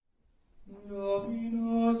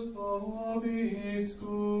Dominus vobiscum.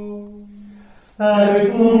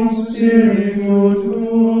 Et cum spiritu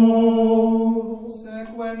tuo.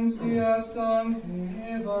 Sequentia Sancti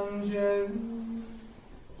Evangelii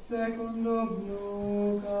secundum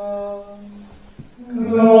Luca.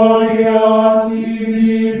 Gloria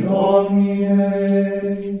tibi, Domine.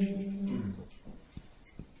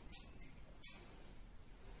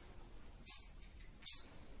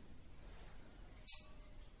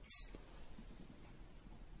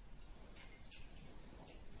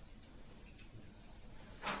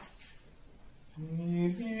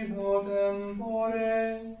 Nihilo tempore,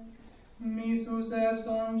 missus est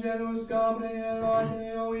Angelus Gabriel ad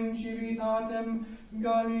eo in civitatem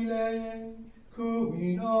Galileae,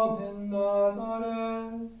 cui nomen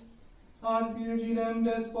Nazaret, ad virginem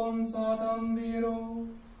desponsatam viro,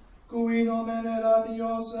 cui nomen erat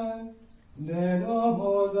Iosef, de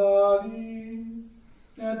domo David,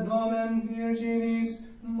 et nomen Virginis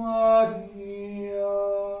Maria.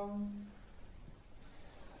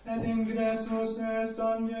 Et ingressus est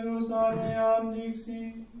Angelus Adeam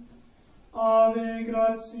dixit, Ave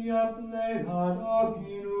gratia plena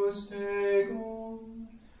Dominus tecum,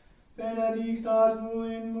 benedicta tu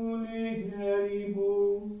in mulieribus,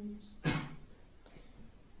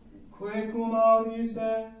 quecum audis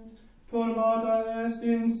et formata est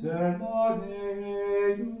in sermone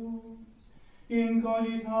eius,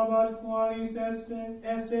 incogitabat qualis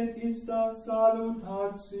esset ista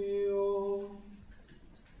salutatio.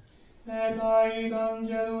 Et ait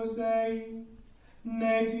Angelus ei,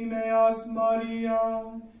 ne timeas Maria,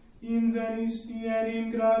 invenisti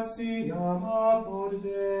enim gratiam apud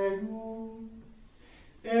Deum,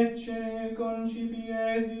 ecce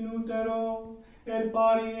concipies in utero, et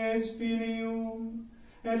paries filium,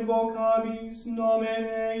 et vocabis nomen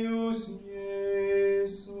eius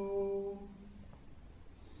Iesu.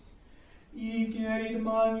 Hic erit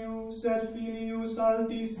Manius et Filius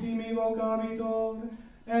Altissimi vocabitor,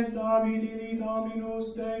 et David ili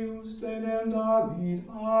Dominus Deus dedem David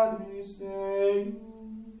Patris eius,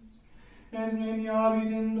 et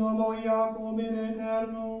regnavit in domo Iacob in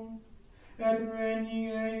aeternum, et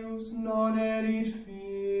regni eius non erit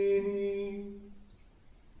finis.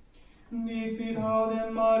 Dixit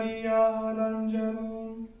autem Maria ad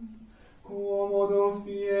angelum, quomodo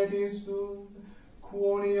fietis tu,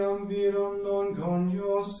 quoniam virum non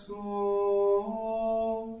cognosco.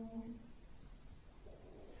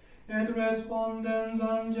 Et respondens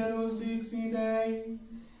Angelus dixit ei,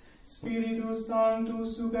 Spiritus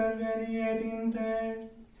Sanctus superveniet in te,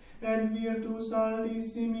 et virtus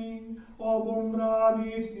altissimi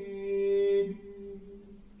obumbrabit tibi.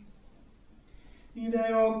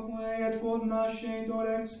 Ideoque et quod nascetur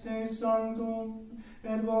ex te sanctum,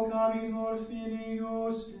 et vocabitur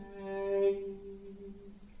Filius Dei.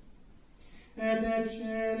 Et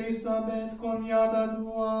ecce Elisabeth coniata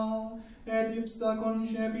tua, et ipsa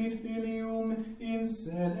concepit filium in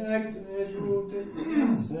selectute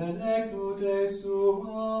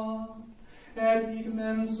sua, et hic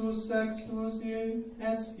mensus sextus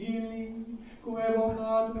est illi, quae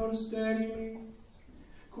vocatur sterilis,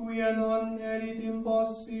 quia non erit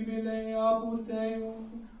impossibile apud Deum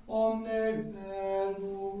omne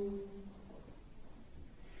verbum.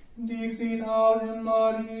 Dixit autem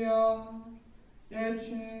Maria,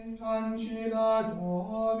 ecce ancilla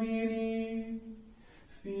Domini,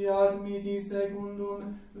 fiat mihi secundum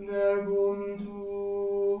verbum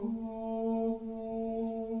tuum.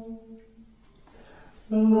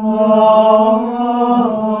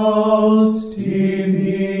 Laus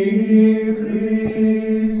tibi,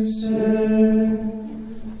 Christe.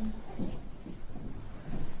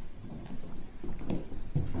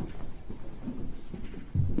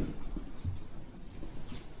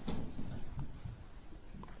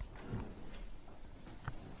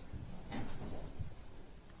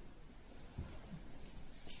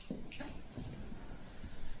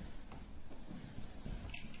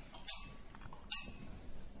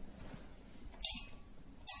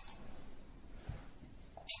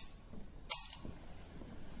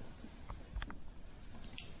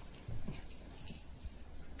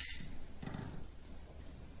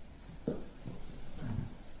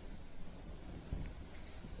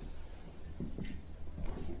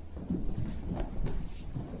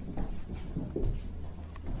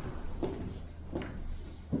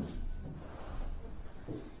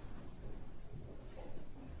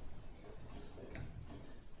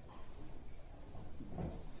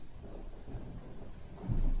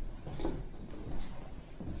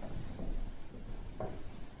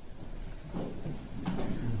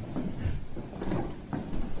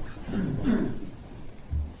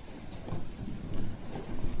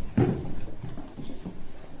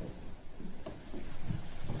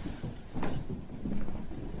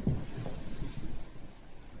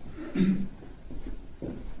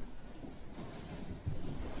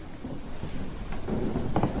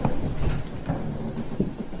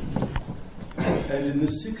 And in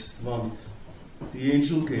the 6th month, the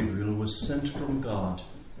angel Gabriel was sent from God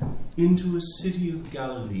into a city of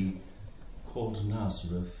Galilee called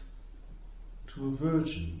Nazareth, to a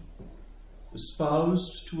virgin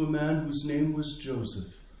espoused to a man whose name was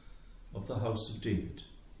Joseph, of the house of David.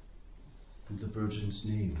 And the virgin's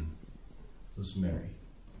name was Mary.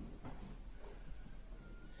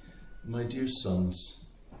 My dear sons,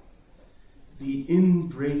 the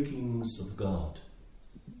inbreakings of God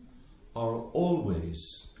are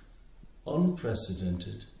always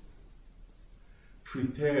unprecedented,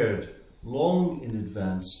 prepared long in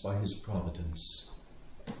advance by his providence,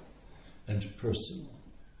 and personal.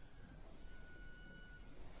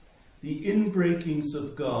 The inbreakings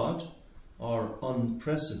of God are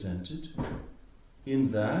unprecedented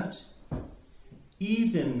in that,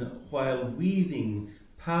 even while weaving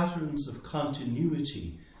patterns of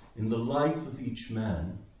continuity in the life of each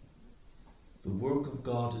man, the work of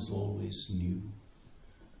God is always new.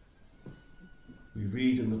 We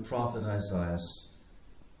read in the prophet Isaiah,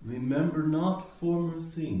 "Remember not former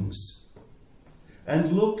things,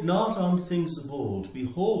 and look not on things of old.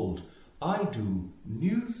 Behold, I do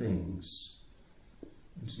new things,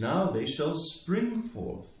 and now they shall spring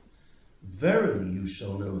forth. Verily you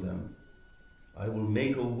shall know them. I will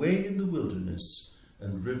make a way in the wilderness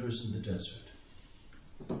and rivers in the desert."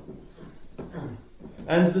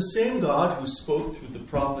 And the same God who spoke through the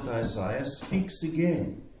prophet Isaiah speaks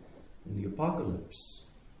again in the Apocalypse.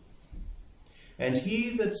 "And he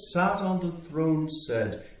that sat on the throne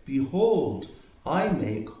said, Behold, I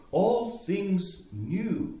make all things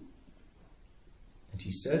new. And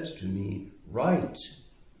he said to me, Write,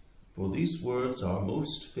 for these words are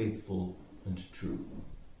most faithful and true."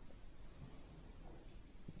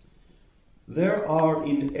 There are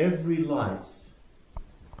in every life,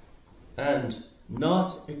 and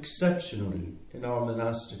not exceptionally in our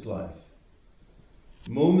monastic life,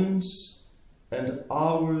 moments and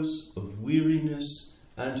hours of weariness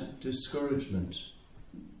and discouragement.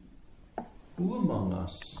 Who among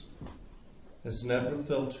us has never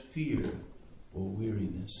felt fear or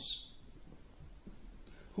weariness?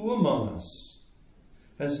 Who among us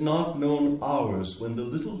has not known hours when the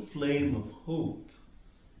little flame of hope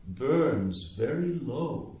burns very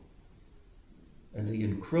low and the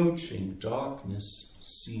encroaching darkness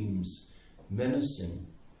seems menacing?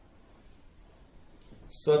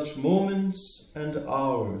 Such moments and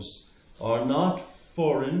hours are not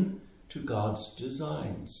foreign to God's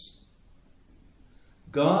designs.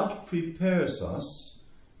 God prepares us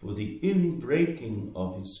for the inbreaking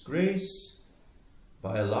of his grace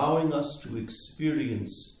by allowing us to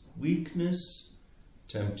experience weakness,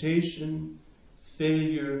 temptation,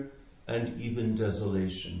 failure, and even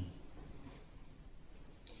desolation.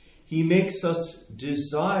 He makes us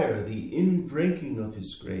desire the inbreaking of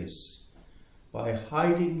his grace by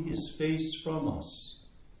hiding his face from us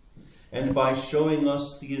and by showing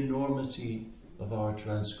us the enormity of our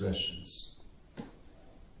transgressions.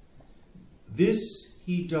 This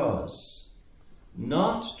he does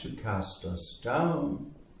not to cast us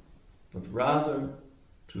down, but rather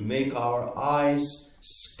to make our eyes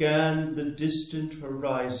scan the distant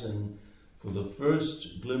horizon for the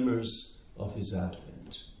first glimmers of his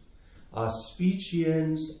advent.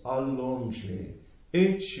 Aspiciens allonge,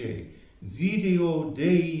 ecce video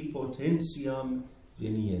Dei potentiam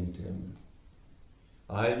venientem.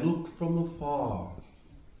 I look from afar,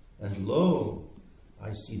 and lo,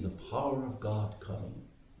 I see the power of God coming.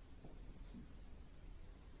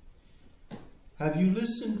 Have you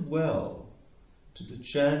listened well to the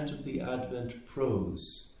chant of the Advent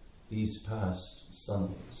prose these past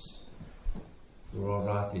Sundays?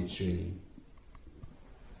 Glorate Celi.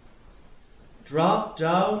 Drop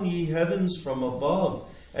down, ye heavens, from above,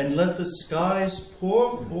 and let the skies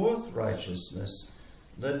pour forth righteousness.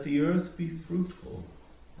 Let the earth be fruitful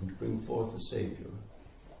and bring forth a Saviour.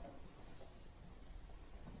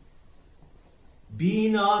 Be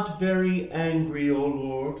not very angry, O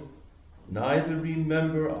Lord, neither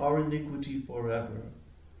remember our iniquity forever.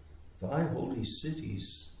 Thy holy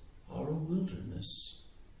cities are a wilderness,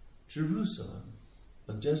 Jerusalem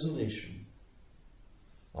a desolation.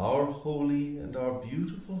 Our holy and our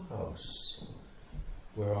beautiful house,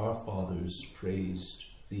 where our fathers praised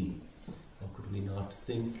thee. How could we not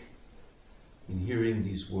think, in hearing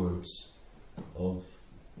these words, of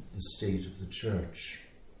the state of the church?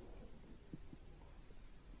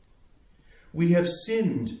 We have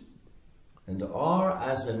sinned and are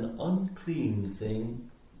as an unclean thing,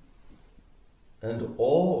 and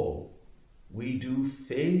all we do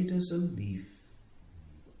fade as a leaf.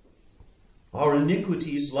 Our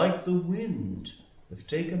iniquities, like the wind, have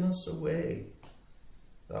taken us away,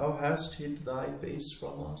 Thou hast hid thy face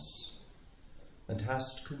from us, and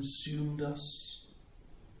hast consumed us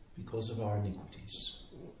because of our iniquities.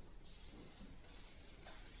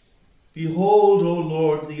 Behold, O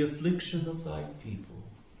Lord, the affliction of thy people,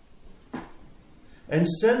 and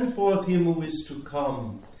send forth him who is to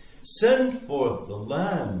come. Send forth the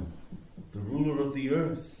Lamb, the ruler of the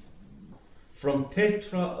earth, from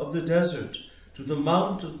Petra of the desert to the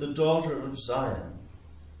mount of the daughter of Zion,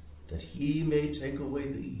 that he may take away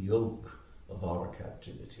the yoke of our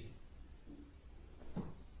captivity.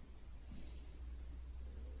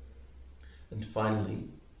 And finally,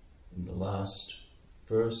 in the last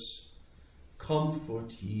verse,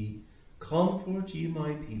 comfort ye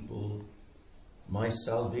my people, my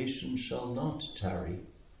salvation shall not tarry.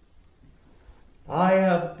 I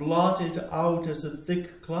have blotted out as a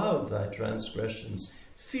thick cloud thy transgressions.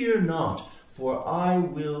 Fear not, for I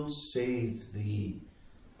will save thee.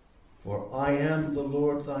 For I am the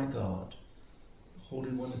Lord thy God, the Holy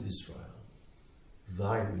One of Israel,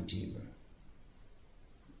 thy Redeemer.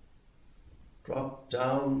 Drop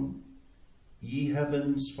down, ye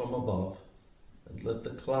heavens, from above, and let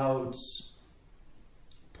the clouds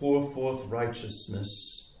pour forth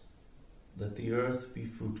righteousness. Let the earth be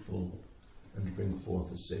fruitful and bring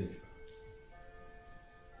forth a Saviour.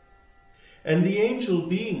 And the angel,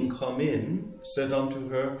 being come in, said unto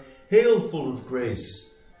her, Hail, full of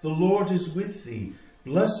grace, the Lord is with thee.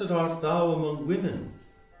 Blessed art thou among women.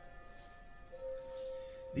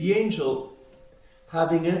 The angel,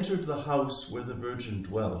 having entered the house where the Virgin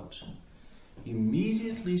dwelt,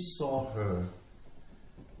 immediately saw her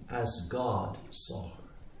as God saw her,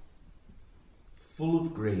 full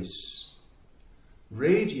of grace,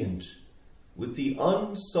 radiant with the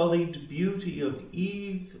unsullied beauty of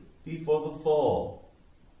Eve before the fall,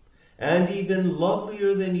 and even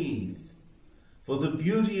lovelier than Eve, for the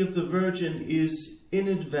beauty of the Virgin is in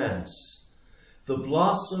advance, the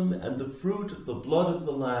blossom and the fruit of the blood of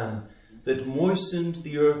the Lamb that moistened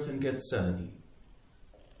the earth in Gethsemane,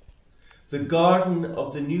 the garden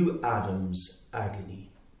of the new Adam's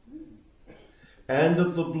agony, and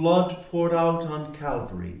of the blood poured out on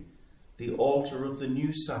Calvary, the altar of the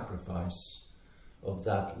new sacrifice of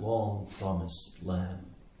that long-promised Lamb.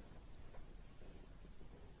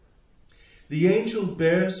 The angel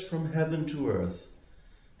bears from heaven to earth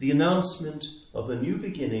the announcement of a new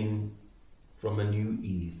beginning from a new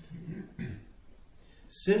Eve.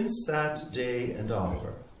 Since that day and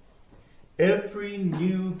hour, every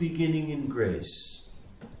new beginning in grace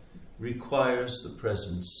requires the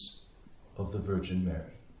presence of the Virgin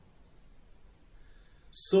Mary.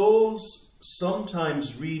 Souls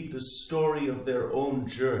sometimes read the story of their own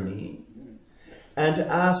journey and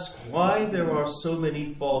ask why there are so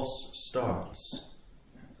many false starts,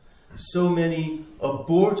 so many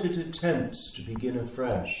aborted attempts to begin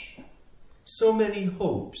afresh, so many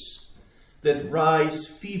hopes that rise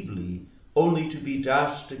feebly only to be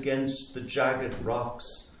dashed against the jagged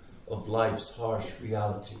rocks of life's harsh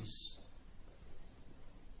realities.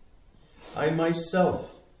 I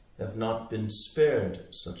myself have not been spared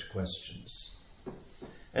such questions,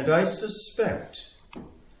 and I suspect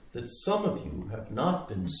that some of you have not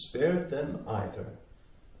been spared them either.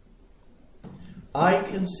 I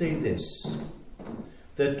can say this,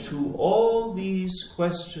 that to all these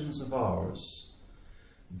questions of ours,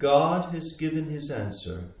 God has given his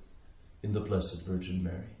answer in the Blessed Virgin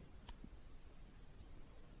Mary.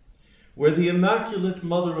 Where the Immaculate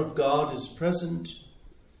Mother of God is present,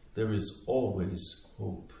 there is always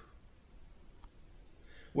hope.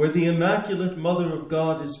 Where the Immaculate Mother of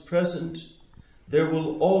God is present, there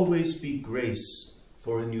will always be grace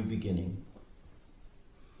for a new beginning.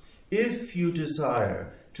 If you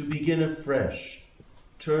desire to begin afresh,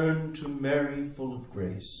 turn to Mary, full of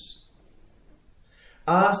grace.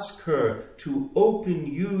 Ask her to open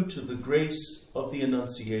you to the grace of the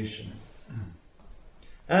Annunciation.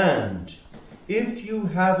 And if you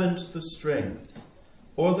haven't the strength,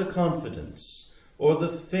 or the confidence, or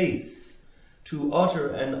the faith to utter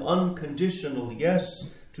an unconditional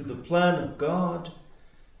yes to the plan of God,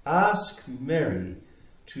 ask Mary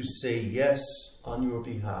to say yes on your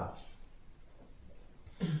behalf.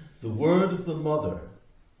 The word of the mother,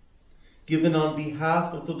 given on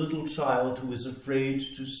behalf of the little child who is afraid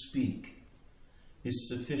to speak, is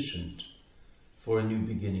sufficient for a new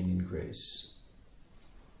beginning in grace.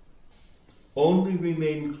 Only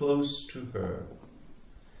remain close to her.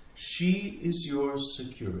 She is your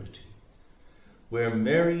security. Where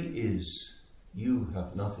Mary is, you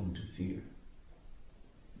have nothing to fear.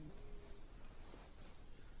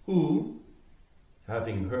 Who,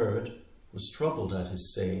 having heard, was troubled at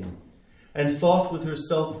his saying, and thought with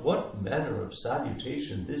herself what manner of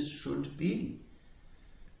salutation this should be.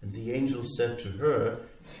 And the angel said to her,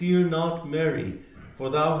 Fear not, Mary, for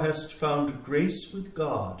thou hast found grace with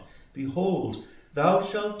God. Behold, thou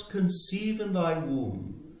shalt conceive in thy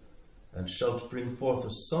womb, and shalt bring forth a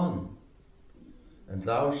son, and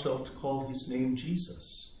thou shalt call his name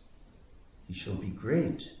Jesus. He shall be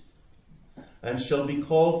great, and shall be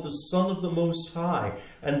called the Son of the Most High,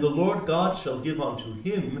 and the Lord God shall give unto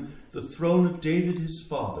him the throne of David his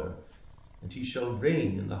father, and he shall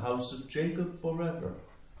reign in the house of Jacob forever,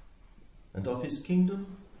 and of his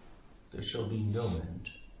kingdom there shall be no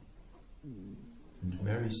end. And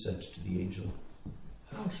Mary said to the angel,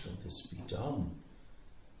 How shall this be done?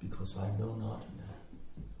 Because I know not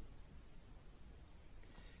man.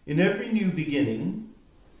 In every new beginning,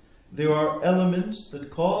 there are elements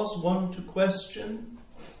that cause one to question,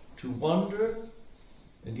 to wonder,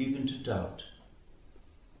 and even to doubt.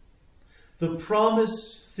 The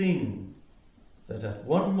promised thing that at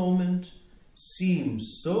one moment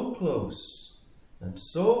seems so close and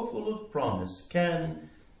so full of promise can,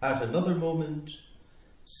 at another moment,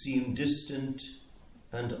 seem distant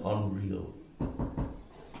and unreal.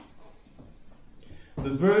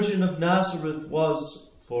 The Virgin of Nazareth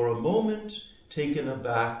was, for a moment, taken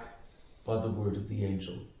aback by the word of the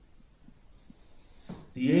angel.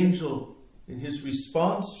 The angel, in his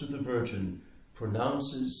response to the Virgin,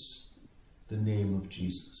 pronounces the name of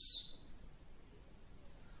Jesus.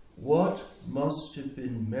 What must have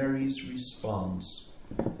been Mary's response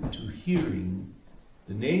to hearing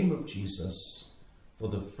the name of Jesus for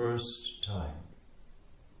the first time?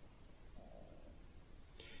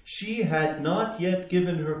 She had not yet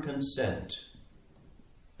given her consent,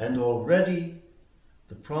 and already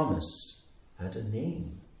the promise had a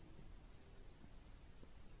name.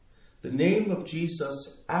 The name of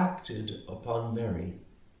Jesus acted upon Mary.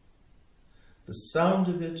 The sound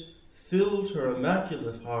of it filled her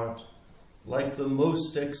immaculate heart like the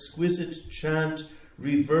most exquisite chant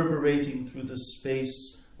reverberating through the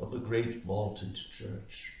space of a great vaulted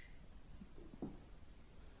church.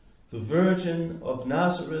 The Virgin of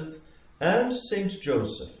Nazareth and Saint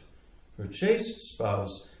Joseph, her chaste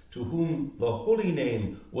spouse, to whom the holy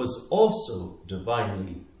name was also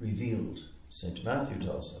divinely revealed, St. Matthew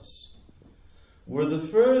tells us, were the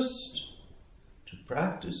first to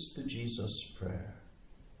practice the Jesus prayer.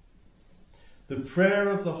 The prayer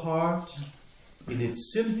of the heart in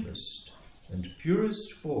its simplest and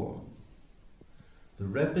purest form, the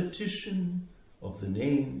repetition of the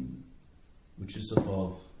name which is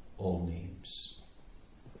above all names.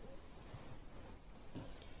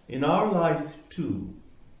 In our life, too,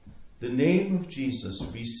 the name of Jesus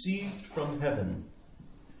received from heaven,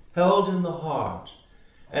 held in the heart,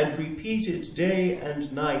 and repeated day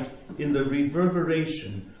and night in the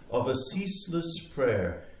reverberation of a ceaseless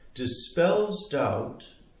prayer, dispels doubt,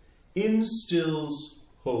 instills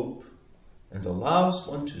hope, and allows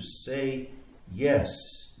one to say,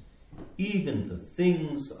 yes, even the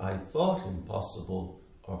things I thought impossible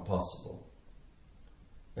are possible.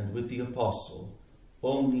 And with the apostle,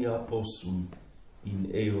 omnia possum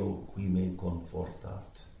in eo qui me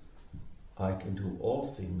confortat. I can do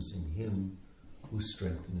all things in him who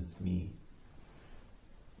strengtheneth me.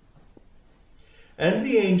 And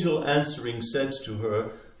the angel answering said to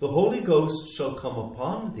her, The Holy Ghost shall come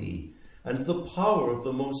upon thee, and the power of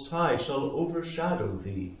the Most High shall overshadow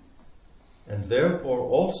thee. And therefore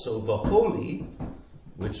also the Holy,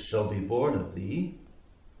 which shall be born of thee,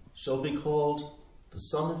 shall be called the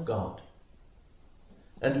Son of God.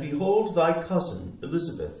 And behold, thy cousin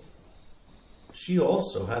Elizabeth, she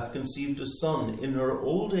also hath conceived a son in her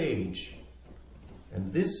old age,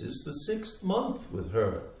 and this is the 6th month with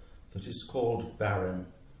her that is called barren,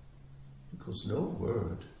 because no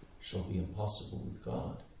word shall be impossible with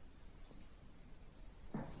God.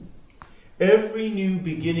 Every new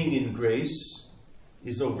beginning in grace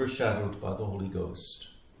is overshadowed by the Holy Ghost.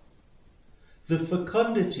 The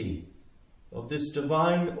fecundity of this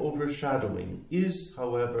divine overshadowing is,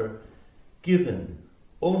 however, given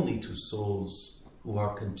only to souls who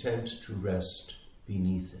are content to rest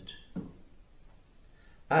beneath it.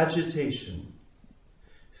 Agitation,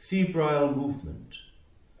 febrile movement,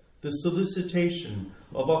 the solicitation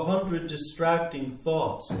of 100 distracting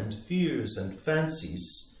thoughts and fears and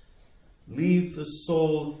fancies leave the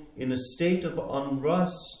soul in a state of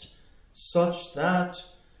unrest such that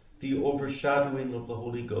the overshadowing of the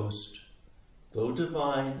Holy Ghost, though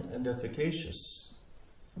divine and efficacious,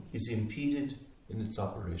 is impeded in its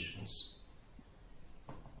operations.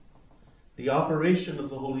 The operation of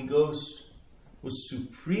the Holy Ghost was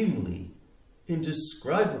supremely,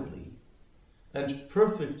 indescribably, and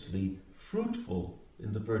perfectly fruitful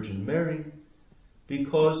in the Virgin Mary,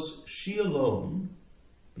 because she alone,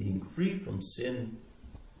 being free from sin,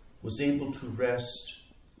 was able to rest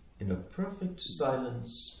in a perfect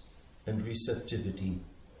silence and receptivity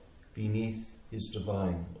beneath his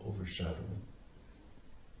divine overshadowing.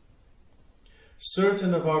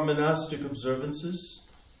 Certain of our monastic observances,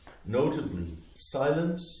 notably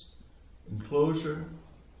silence, enclosure,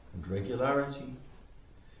 and regularity,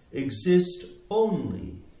 exist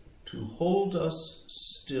only to hold us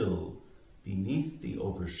still beneath the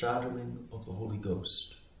overshadowing of the Holy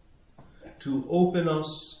Ghost, to open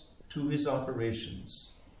us to his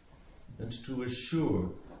operations, and to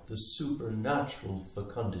assure the supernatural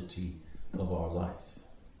fecundity of our life.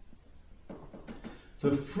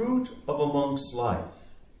 The fruit of a monk's life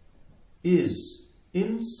is,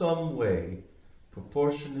 in some way,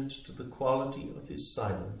 proportionate to the quality of his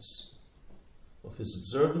silence, of his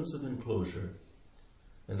observance of enclosure,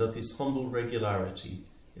 and of his humble regularity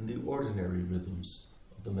in the ordinary rhythms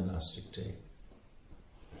of the monastic day.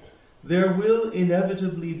 There will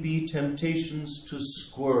inevitably be temptations to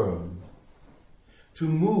squirm, to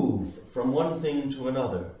move from one thing to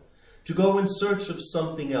another, to go in search of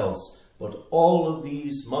something else, but all of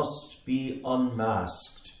these must be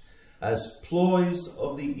unmasked as ploys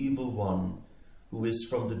of the evil one, who is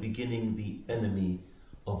from the beginning the enemy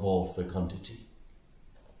of all fecundity.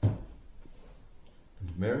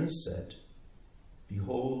 And Mary said,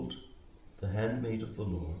 "Behold, the handmaid of the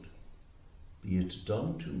Lord, be it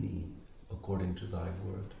done to me according to thy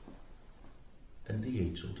word." And the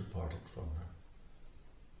angel departed from her.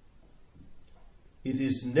 It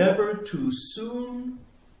is never too soon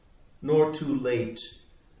nor too late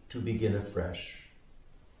to begin afresh.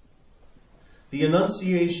 The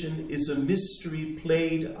Annunciation is a mystery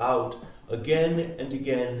played out again and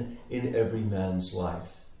again in every man's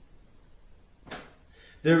life.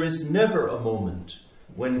 There is never a moment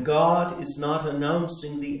when God is not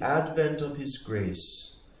announcing the advent of his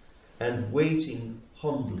grace and waiting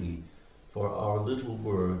humbly for our little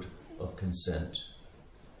word of consent.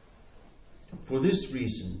 For this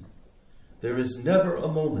reason, there is never a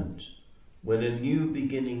moment when a new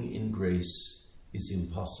beginning in grace is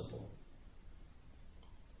impossible.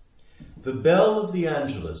 The bell of the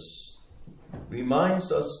angelus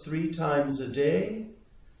reminds us 3 times a day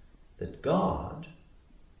that God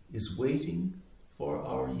is waiting for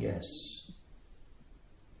our yes.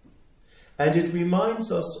 And it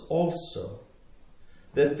reminds us also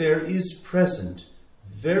that there is present,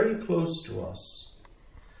 very close to us,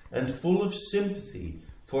 and full of sympathy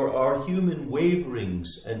for our human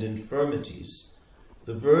waverings and infirmities,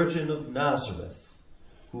 the Virgin of Nazareth,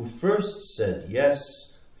 who first said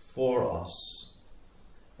yes for us,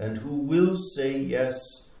 and who will say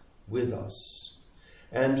yes with us,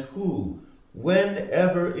 and who,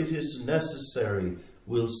 whenever it is necessary,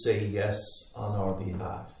 will say yes on our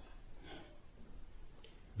behalf.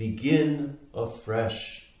 Begin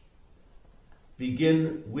afresh.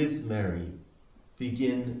 Begin with Mary.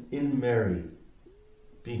 Begin in Mary.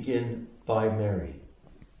 Begin by Mary.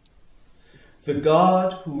 The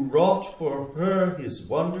God who wrought for her his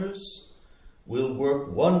wonders will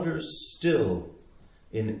work wonders still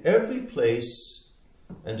in every place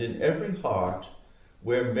and in every heart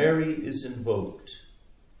where Mary is invoked,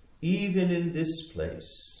 even in this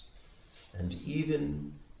place and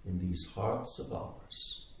even in these hearts of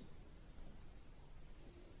ours.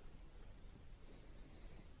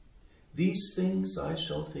 These things I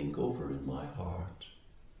shall think over in my heart,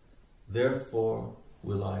 therefore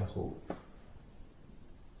will I hope.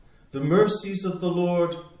 The mercies of the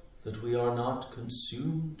Lord, that we are not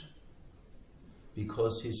consumed,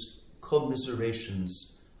 because his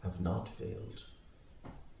commiserations have not failed.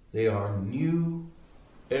 They are new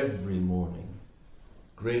every morning.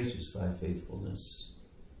 Great is thy faithfulness.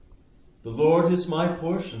 The Lord is my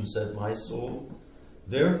portion, said my soul.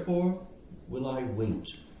 Therefore will I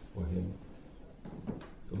wait for him.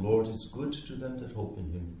 The Lord is good to them that hope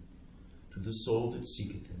in him, to the soul that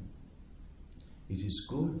seeketh him. It is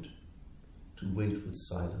good to wait with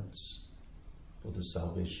silence for the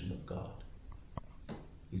salvation of God.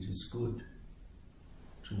 It is good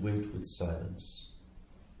to wait with silence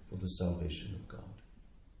for the salvation of God.